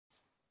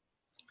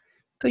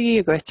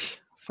Díogait,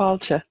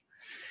 fáilte.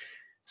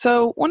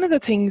 So one of the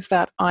things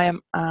that I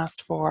am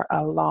asked for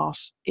a lot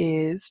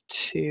is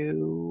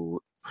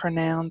to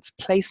pronounce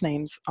place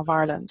names of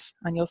Ireland.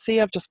 And you'll see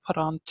I've just put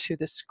onto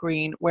the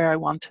screen where I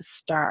want to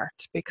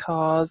start,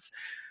 because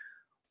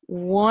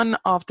one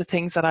of the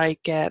things that I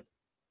get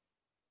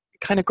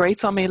kind of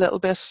grates on me a little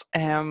bit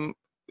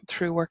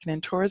through working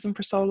in tourism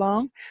for so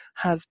long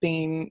has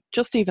been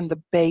just even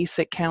the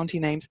basic county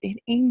names in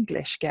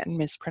English getting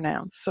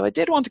mispronounced. So I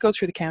did want to go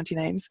through the county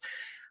names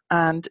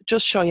and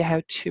just show you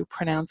how to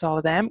pronounce all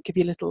of them, give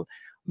you a little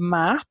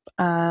map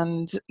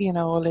and, you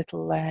know, a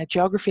little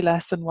geography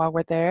lesson while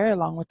we're there,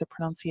 along with the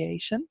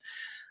pronunciation,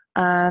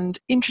 and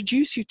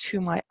introduce you to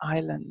my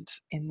island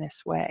in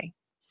this way.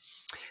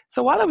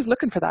 So while I was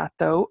looking for that,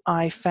 though,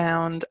 I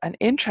found an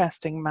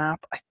interesting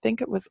map. I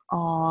think it was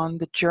on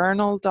the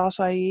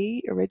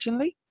journal.ie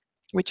originally,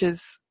 which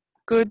is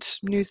good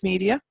news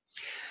media.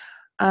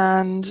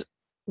 And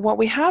what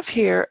we have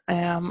here,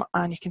 and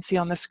you can see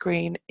on the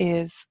screen,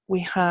 is we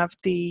have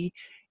the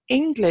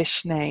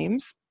English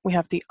names, we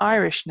have the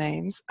Irish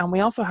names, and we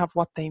also have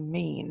what they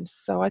mean.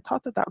 So I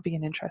thought that that would be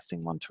an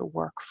interesting one to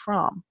work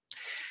from.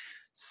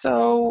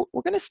 So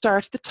we're going to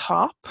start at the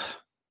top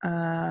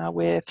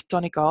with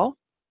Donegal.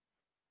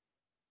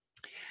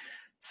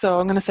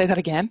 So I'm going to say that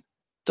again,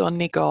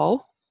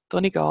 Donegal,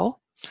 Donegal.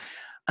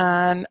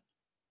 And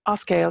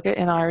Oscailge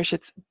in Irish,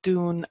 it's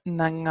Dún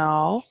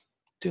Nangal,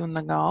 Dún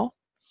Nangal.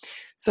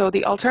 So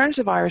the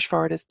alternative Irish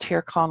for it is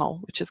Tir Connell,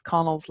 which is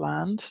Connell's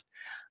land.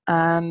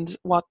 And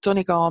what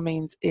Donegal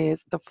means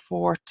is the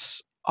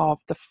fort of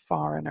the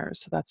foreigners.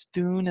 So that's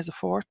Dún is a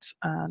fort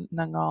and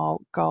Nangal,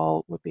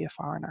 Gal would be a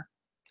foreigner.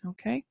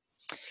 Okay.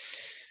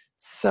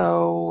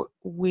 So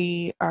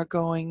we are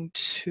going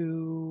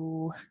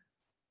to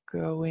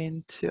go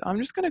into, I'm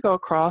just going to go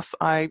across.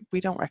 We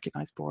don't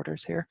recognize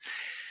borders here.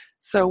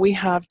 So we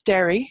have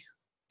Derry,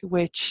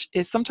 which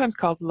is sometimes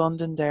called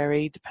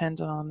Londonderry,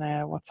 depending on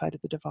what side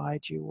of the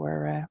divide you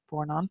were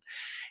born on.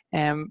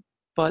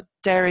 But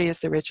Derry is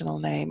the original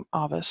name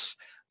of it,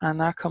 and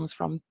that comes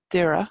from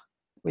Dira,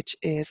 which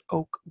is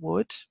oak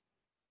wood.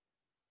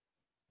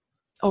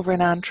 Over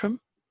in Antrim,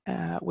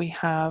 we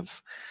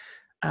have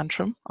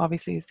Antrim,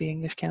 obviously is the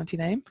English county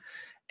name.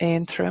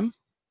 Aintrem,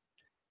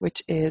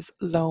 which is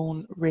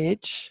Lone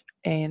Ridge,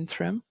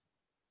 Aintrem.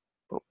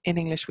 In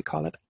English, we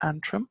call it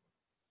Antrim.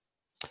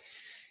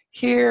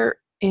 Here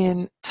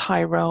in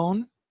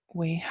Tyrone,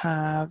 we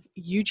have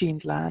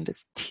Eugene's land.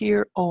 It's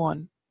Tir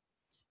Owen.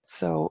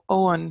 So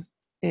Owen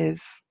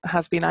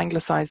has been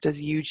anglicised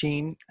as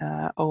Eugene.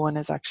 Owen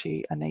is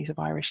actually a native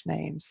Irish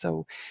name.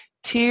 So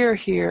Tir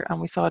here, and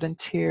we saw it in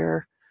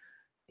Tir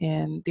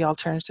in the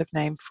alternative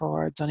name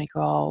for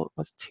Donegal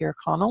was Tir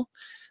Connell.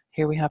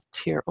 Here we have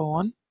Tir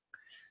Owen.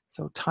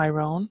 So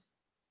Tyrone.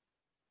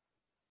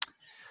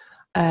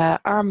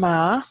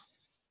 Armagh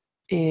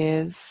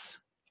is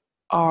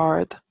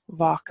Ard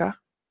Vaca,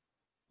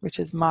 which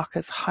is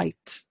Macha's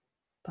height,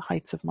 the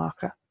heights of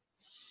Macha.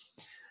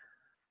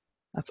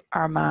 That's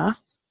Armagh.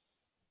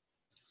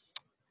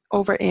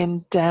 Over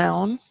in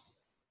Down,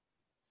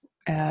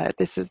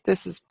 this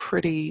is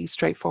pretty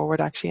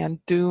straightforward actually,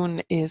 and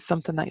Doon is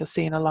something that you'll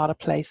see in a lot of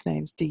place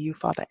names, D-U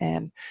fada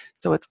N.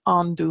 So it's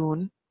on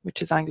Doon,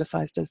 which is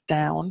anglicised as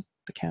Down,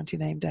 the county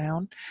name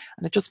Down,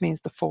 and it just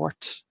means the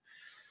fort.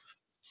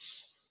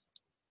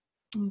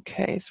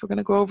 Okay, so we're going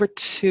to go over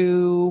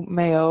to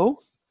Mayo.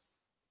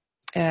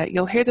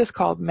 You'll hear this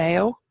called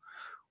Mayo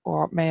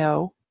or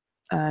Mayo,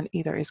 and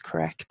either is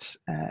correct.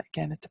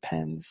 Again, it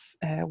depends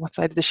what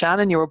side of the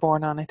Shannon you were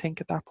born on, I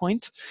think, at that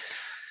point.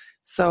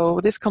 So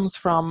this comes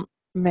from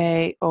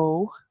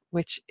Mayo,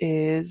 which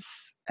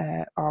is,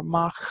 or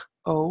Mach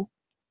O,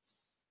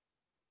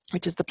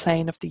 which is the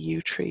plain of the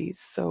yew trees.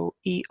 So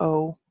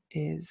EO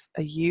is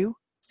a yew,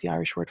 it's the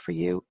Irish word for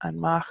yew, and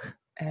Mach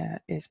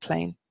is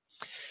plain.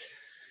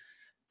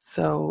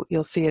 So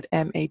you'll see it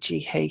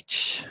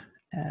M-A-G-H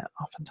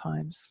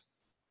oftentimes.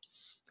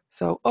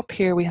 So up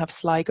here we have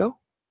Sligo.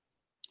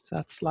 So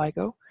that's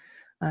Sligo,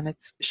 and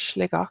it's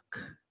Schligach,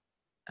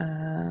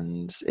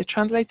 and it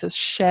translates as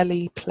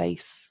Shelly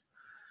Place.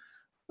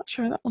 Not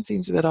sure, that one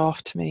seems a bit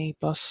off to me,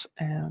 but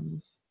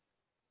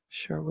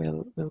sure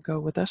we'll go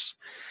with it.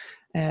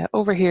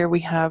 Over here we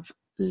have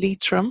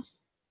Leitrim,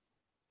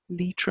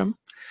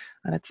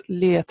 and it's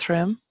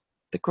Leitrim,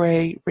 the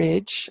grey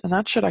ridge, and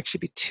that should actually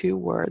be two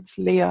words.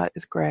 Lea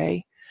is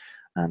grey,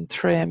 and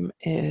Trim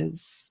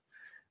is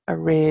a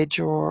ridge,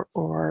 or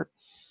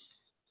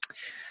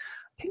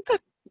I think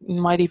that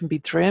might even be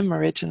Drim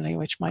originally,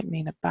 which might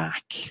mean a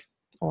back,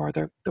 or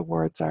the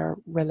words are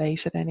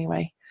related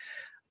anyway.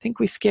 I think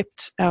we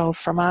skipped El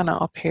Fermanagh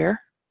up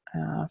here,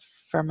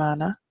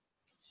 Fermanagh,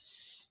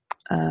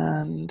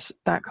 and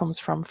that comes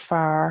from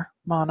Far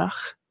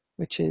Monach,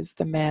 which is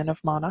the men of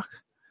Monach.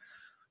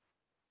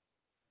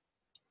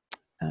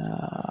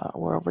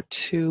 We're over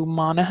to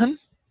Monaghan,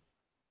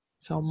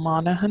 so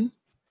Monaghan,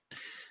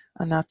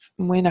 and that's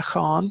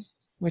Winachon,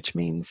 which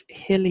means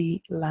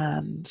hilly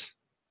land.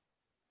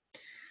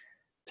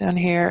 Down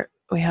here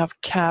we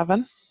have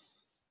Cavan,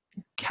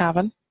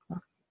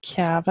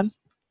 Cavan,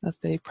 as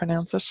they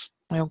pronounce it.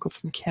 My uncle's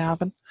from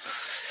Cavan.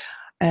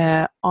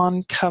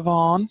 On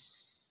Cavan,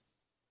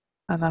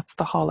 and that's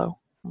the hollow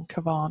on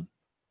Cavan.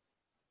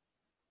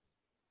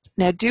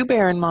 Now, do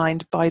bear in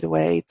mind, by the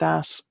way,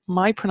 that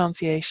my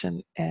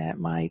pronunciation,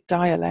 my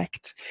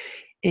dialect,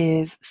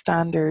 is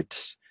standard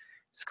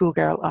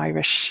schoolgirl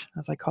Irish,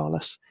 as I call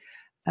it,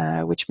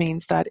 which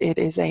means that it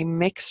is a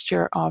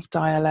mixture of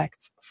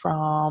dialects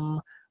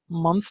from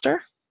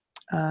Munster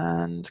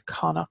and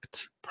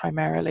Connacht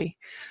primarily.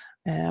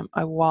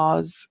 I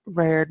was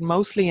reared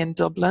mostly in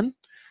Dublin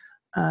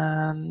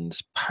and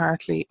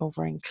partly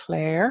over in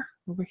Clare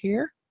over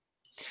here.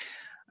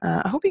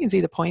 I hope you can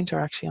see the pointer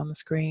actually on the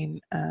screen.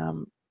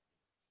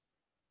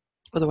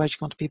 Otherwise you're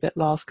going to be a bit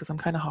lost because I'm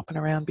kind of hopping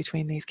around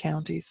between these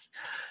counties.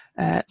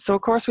 So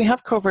of course we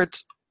have covered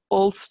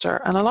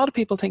Ulster, and a lot of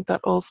people think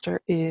that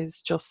Ulster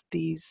is just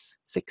these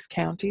 6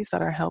 counties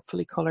that are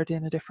helpfully coloured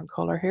in a different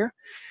colour here.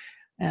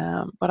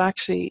 But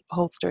actually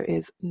Ulster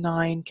is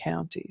 9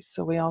 counties.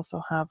 So we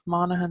also have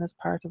Monaghan as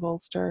part of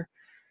Ulster,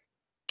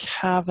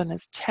 Cavan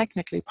is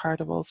technically part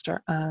of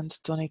Ulster, and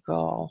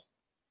Donegal.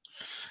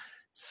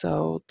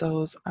 So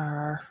those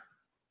are,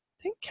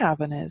 I think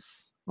Cavan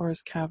is, or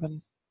is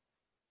Cavan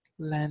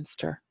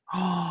Leinster?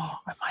 Oh,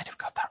 I might have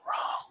got that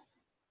wrong.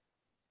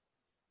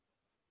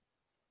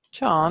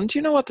 John, do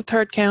you know what the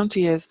 3rd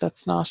county is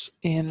that's not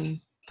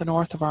in the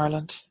north of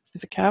Ireland?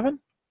 Is it Cavan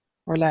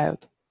or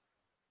Louth?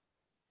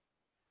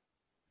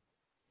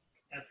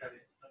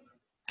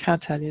 Can't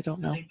tell you,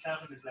 don't know. I think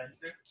Cavan is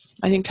Leinster.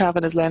 I think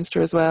Cavan is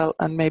Leinster as well,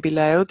 and maybe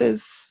Louth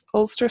is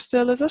Ulster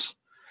still, is it?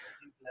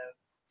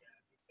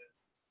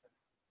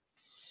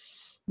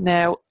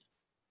 Now,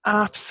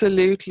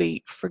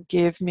 absolutely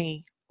forgive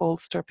me,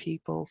 Ulster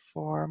people,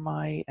 for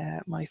my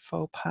my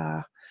faux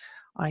pas.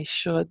 I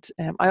should.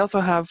 I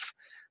also have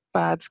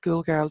bad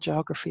schoolgirl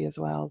geography as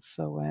well,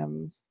 so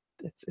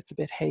it's a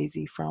bit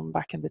hazy from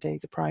back in the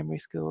days of primary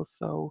school.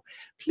 So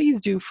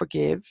please do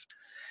forgive.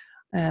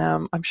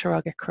 I'm sure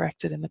I'll get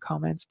corrected in the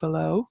comments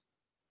below.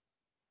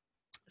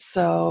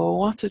 So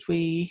where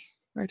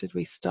did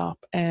we stop?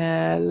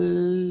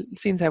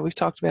 Seems that we've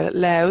talked about it.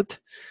 Louth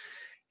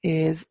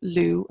is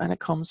Lugh, and it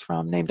comes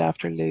from, named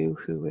after Lugh,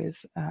 who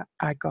is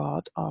a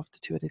god of the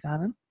Tuatha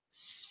Dé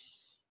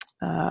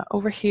Danann.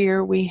 Over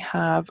here we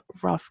have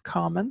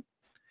Roscommon.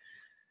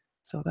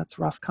 So that's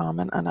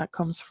Roscommon, and that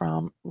comes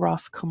from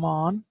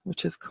Roscommon,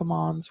 which is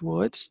Common's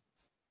wood.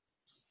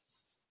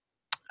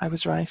 I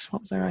was right.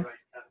 What was I right?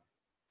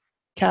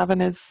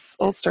 Cavan is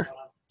Ulster.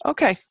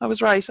 Okay, I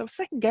was right. I was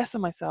second guessing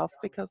myself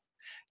because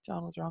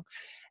John was wrong.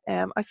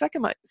 I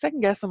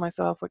second guessing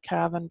myself with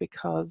Cavan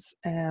because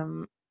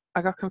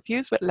I got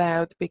confused with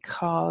Louth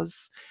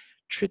because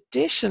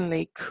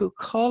traditionally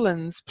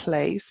Cuchulain's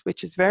place,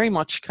 which is very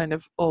much kind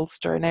of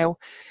Ulster. Now,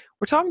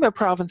 we're talking about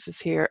provinces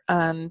here,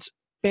 and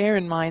bear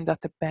in mind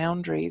that the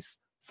boundaries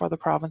for the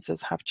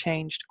provinces have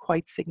changed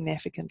quite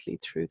significantly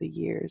through the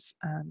years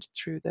and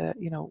through the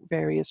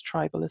various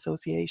tribal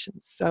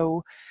associations.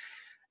 So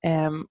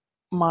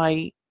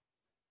my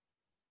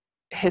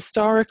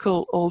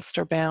historical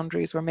Ulster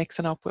boundaries were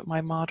mixing up with my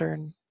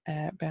modern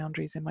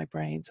boundaries in my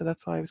brain. So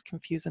that's why I was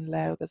confusing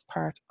Louth as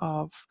part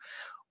of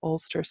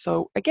Ulster.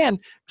 So again,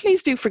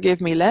 please do forgive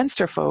me,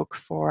 Leinster folk,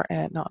 for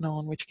not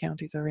knowing which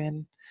counties are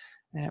in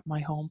my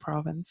home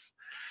province.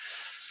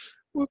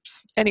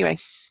 Whoops. Anyway,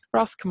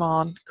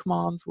 Roscommon,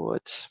 Common's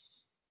wood.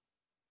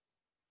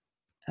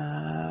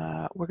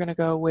 We're going to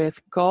go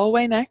with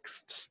Galway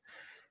next,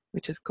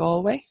 which is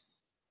Galway.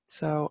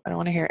 So I don't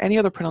want to hear any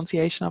other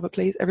pronunciation of it,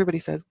 please. Everybody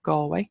says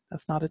Galway.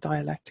 That's not a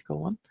dialectical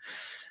one.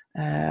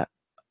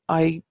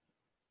 I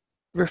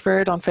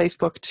referred on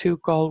Facebook to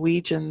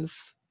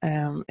Galwegians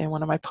in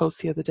one of my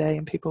posts the other day,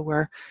 and people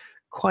were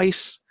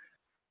quite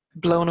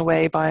blown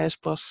away by it,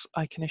 but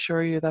I can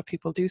assure you that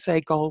people do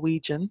say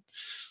Galwegian.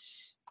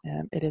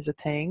 It is a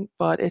thing,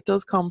 but it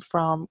does come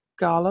from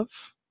Gallav,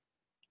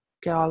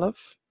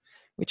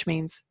 which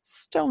means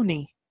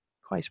stony,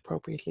 quite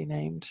appropriately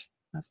named,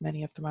 as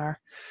many of them are.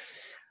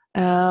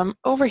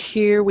 Over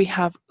here we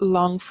have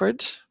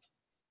Longford,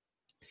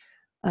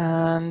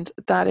 and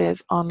that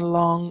is on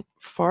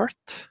Longfort,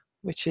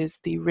 which is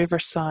the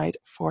riverside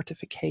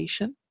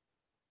fortification.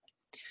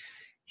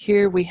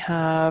 Here we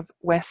have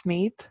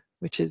Westmeath,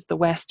 which is the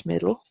West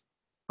Middle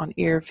on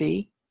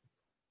Irvie.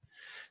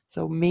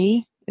 So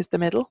me is the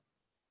middle,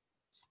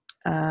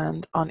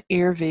 and on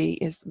Irvie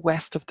is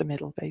west of the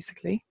middle,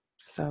 basically.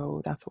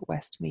 So that's what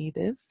Westmeath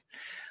is.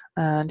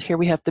 And here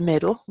we have the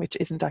middle, which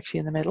isn't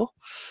actually in the middle.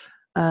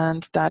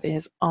 And that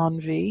is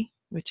Onvie,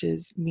 which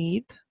is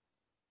Meath,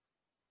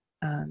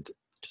 and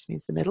just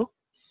means the middle.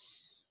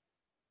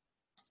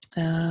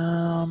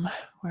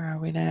 Where are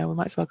we now? We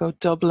might as well go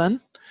Dublin.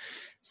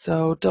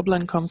 So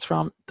Dublin comes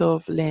from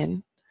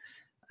Dublin,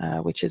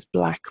 which is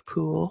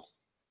Blackpool.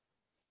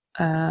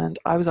 And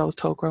I was always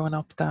told growing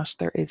up that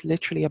there is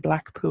literally a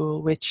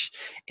Blackpool, which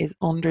is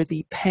under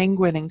the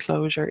penguin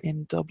enclosure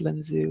in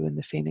Dublin Zoo in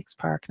the Phoenix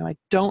Park. Now, I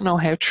don't know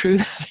how true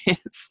that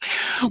is,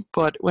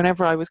 but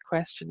whenever I was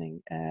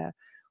questioning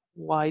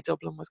why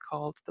Dublin was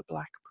called the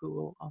Black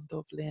Pool on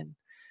Dublin.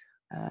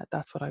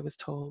 That's what I was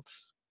told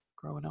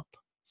growing up.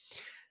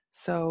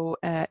 So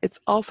it's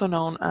also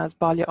known as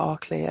Baile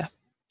Áclia,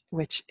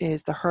 which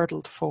is the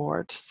hurdled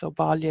ford. So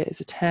Baile is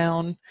a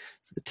town,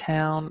 so the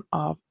town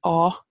of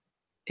Á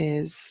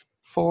is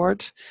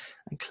ford,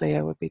 and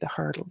Clea would be the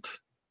hurdled.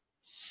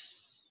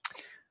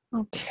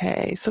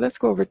 Okay, so let's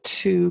go over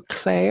to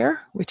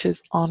Clare, which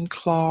is on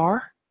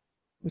Clár,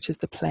 which is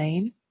the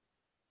plain.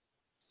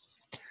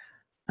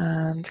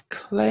 And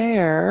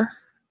Clare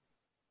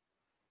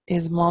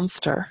is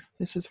Munster.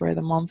 This is where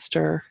the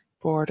Munster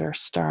border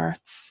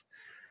starts.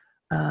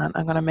 And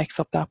I'm going to mix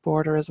up that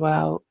border as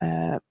well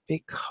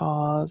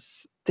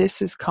because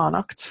this is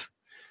Connacht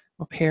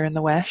up here in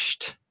the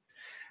west.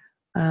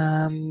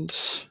 And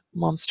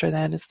Munster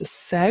then is the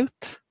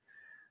south.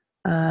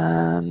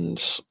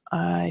 And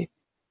I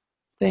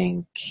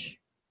think,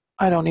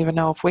 I don't even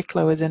know if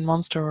Wicklow is in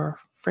Munster or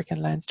freaking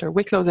Leinster.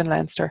 Wicklow's in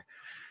Leinster.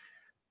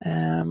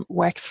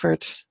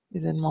 Wexford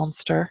is in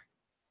Munster.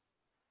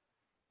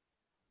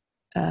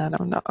 And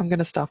I'm going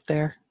to stop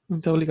there.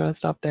 I'm totally going to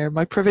stop there.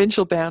 My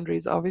provincial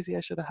boundaries, obviously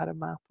I should have had a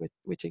map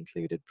which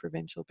included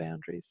provincial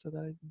boundaries so that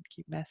I didn't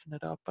keep messing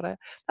it up. But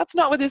that's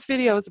not what this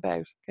video is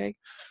about, okay?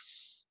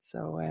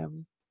 So,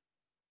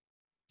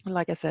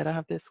 like I said, I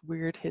have this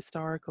weird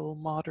historical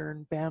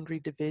modern boundary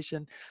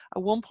division.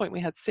 At one point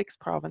we had 6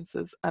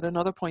 provinces. At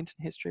another point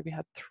in history we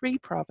had 3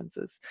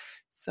 provinces.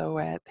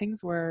 So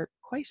things were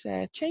quite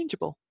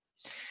changeable.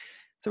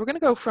 So we're going to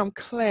go from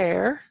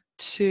Clare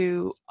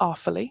to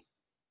Offaly.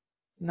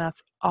 And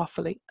that's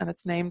Offaly, and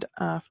it's named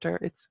after,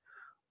 it's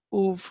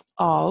Uv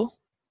All,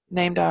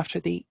 named after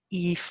the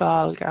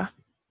Ifalga,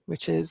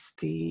 which is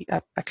a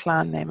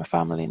clan name, a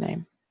family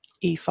name,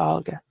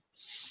 Ifalga.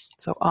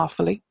 So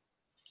Offaly.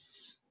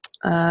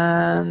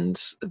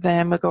 And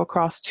then we'll go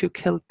across to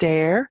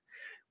Kildare,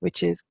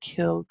 which is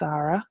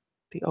Kildara,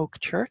 the Oak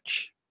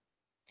Church.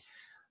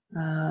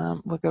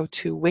 We'll go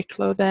to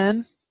Wicklow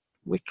then,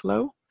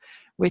 Wicklow,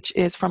 which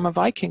is from a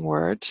Viking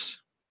word,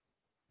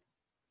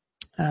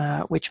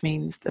 which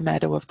means the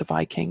meadow of the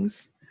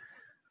Vikings.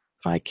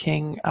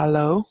 Viking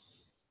aloe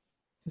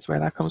is where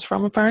that comes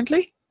from,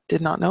 apparently. Did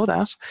not know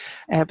that.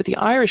 But the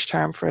Irish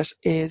term for it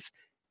is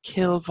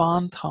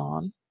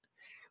Kilvanton,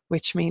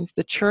 which means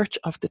the Church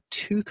of the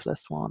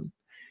Toothless One.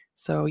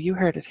 So you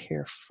heard it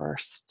here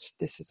first.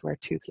 This is where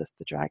Toothless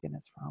the dragon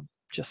is from.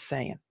 Just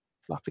saying.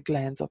 There's lots of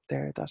glens up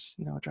there that,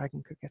 you know, a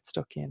dragon could get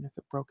stuck in if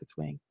it broke its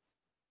wing.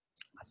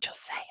 I'm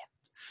just saying.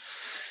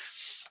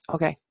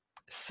 Okay,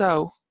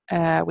 so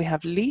we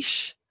have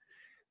Laois,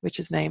 which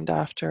is named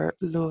after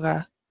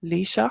Lora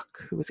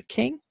Laoiseach, who was a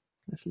king.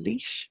 That's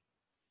Laois.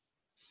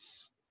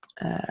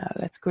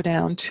 Let's go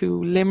down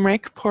to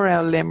Limerick, poor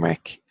old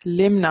Limerick.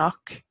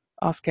 Limnock,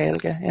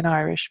 Oscailge in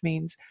Irish,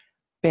 means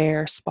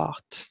bare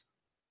spot.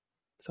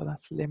 So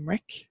that's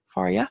Limerick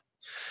for you.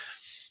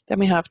 Then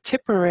we have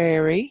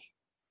Tipperary,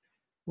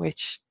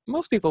 which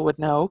most people would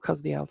know because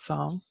of the old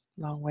song,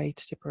 Long Way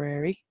to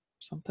Tipperary,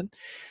 or something.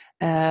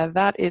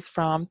 That is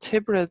from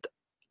Tibrid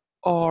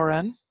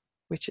Oran,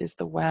 which is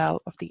the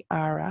well of the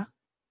Ara.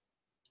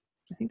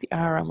 I think the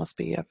Ara must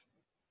be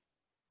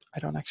I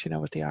don't actually know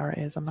what the Ara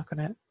is. I'm not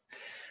gonna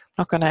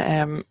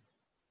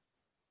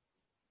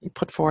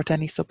put forth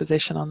any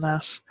supposition on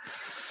that.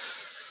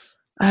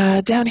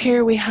 Down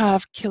here we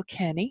have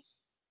Kilkenny,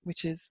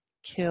 which is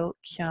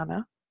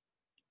Kilciana,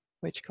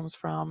 which comes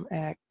from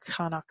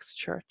Connacht's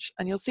church.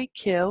 And you'll see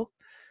Kil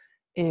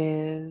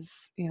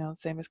is, you know,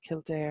 same as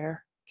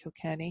Kildare,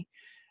 Kilkenny.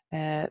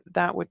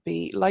 That would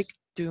be, like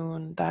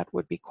Doon, that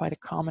would be quite a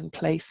common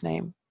place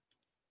name.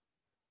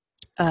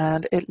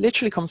 And it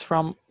literally comes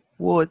from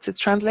woods. It's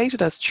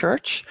translated as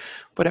church,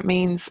 but it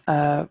means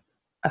a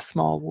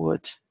small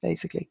wood,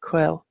 basically.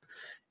 Quill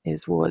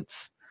is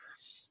woods.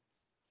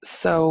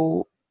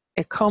 So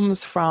it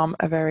comes from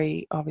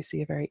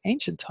obviously a very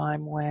ancient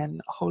time when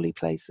holy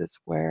places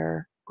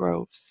were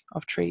groves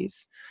of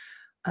trees.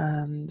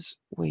 And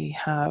we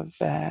have,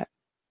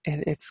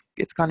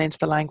 it's gone into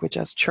the language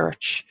as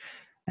church,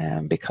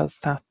 because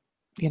that,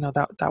 you know,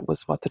 that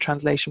was what the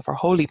translation for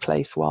holy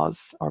place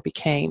was or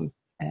became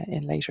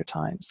in later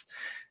times.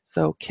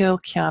 So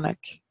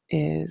Kilcianock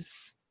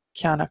is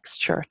Cianock's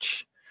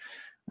church,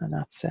 and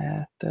that's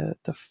the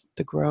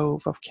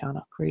grove of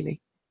Cianock,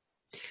 really.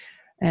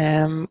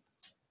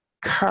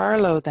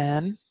 Carlow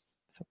then,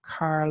 so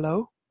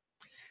Carlow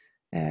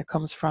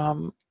comes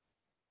from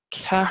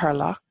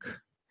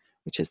Caherlock,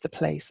 which is the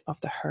place of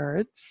the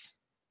herds.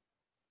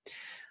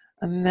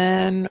 And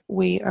then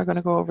we are going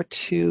to go over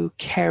to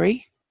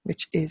Kerry,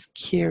 which is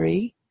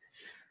Kerry,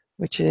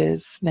 which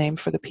is named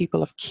for the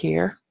people of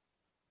Kerr.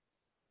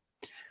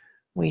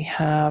 We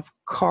have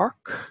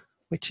Cork,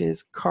 which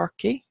is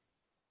Corky,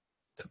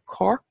 so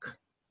Cork,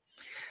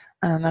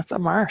 and that's a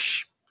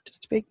marsh,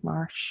 just a big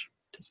marsh,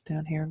 just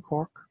down here in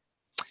Cork.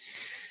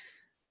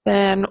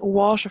 Then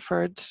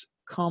Waterford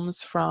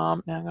comes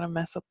from, now I'm going to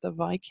mess up the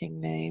Viking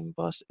name,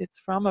 but it's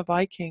from a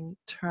Viking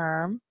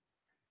term,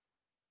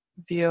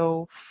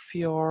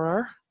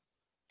 Viofjordur,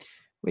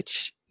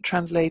 which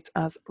translates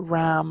as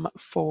ram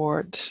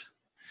ford.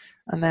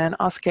 And then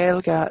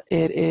Oscailga,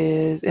 it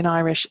is, in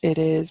Irish, it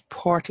is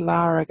Port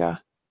Laraga,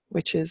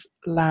 which is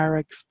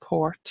Larag's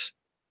port.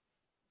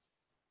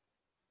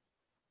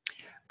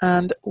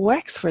 And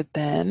Wexford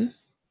then,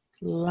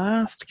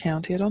 last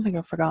county, I don't think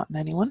I've forgotten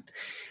anyone.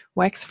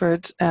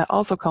 Wexford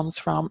also comes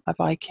from a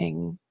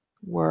Viking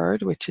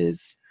word, which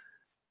is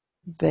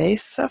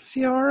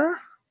Vesafjordur,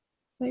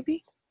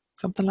 maybe,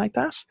 something like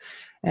that,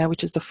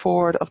 which is the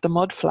ford of the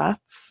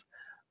mudflats.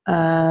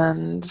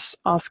 And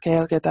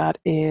Oscailga, that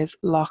is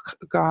Loch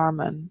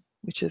Garman,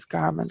 which is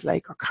Garman's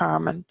Lake or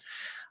Carmen.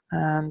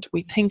 And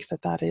we think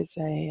that that is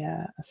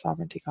a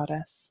sovereignty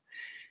goddess.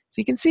 So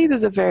you can see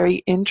there's a very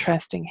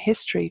interesting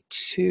history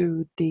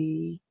to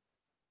the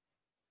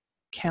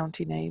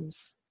county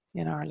names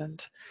in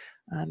Ireland.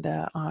 And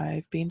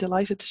I've been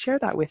delighted to share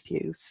that with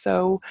you.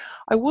 So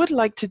I would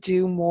like to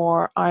do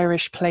more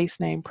Irish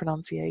place name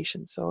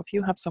pronunciation. So if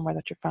you have somewhere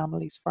that your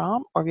family's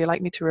from, or if you'd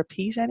like me to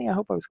repeat any, I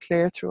hope I was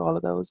clear through all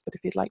of those, but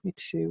if you'd like me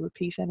to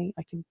repeat any,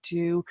 I can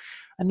do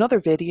another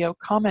video.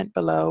 Comment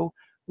below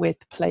with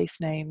place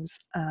names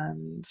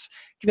and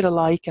give it a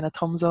like and a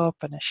thumbs up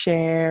and a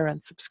share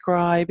and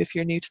subscribe if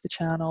you're new to the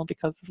channel,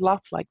 because there's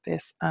lots like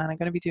this, and I'm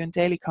going to be doing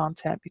daily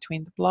content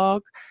between the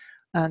blog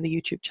and the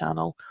YouTube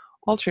channel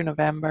all through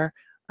November,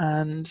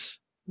 and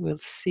we'll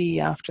see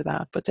after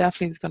that. But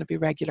definitely there's going to be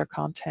regular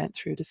content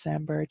through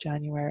December,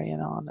 January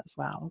and on as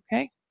well,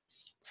 okay?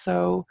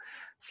 So,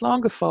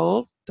 slán go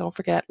fóill. Don't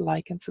forget,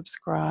 like and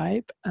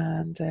subscribe,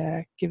 and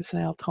give us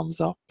an thumbs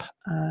up,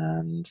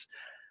 and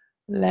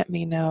let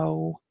me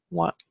know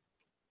what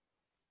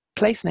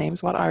place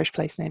names, what Irish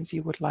place names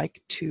you would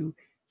like to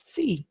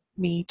see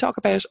me talk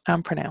about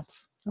and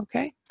pronounce,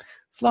 okay?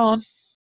 Slán.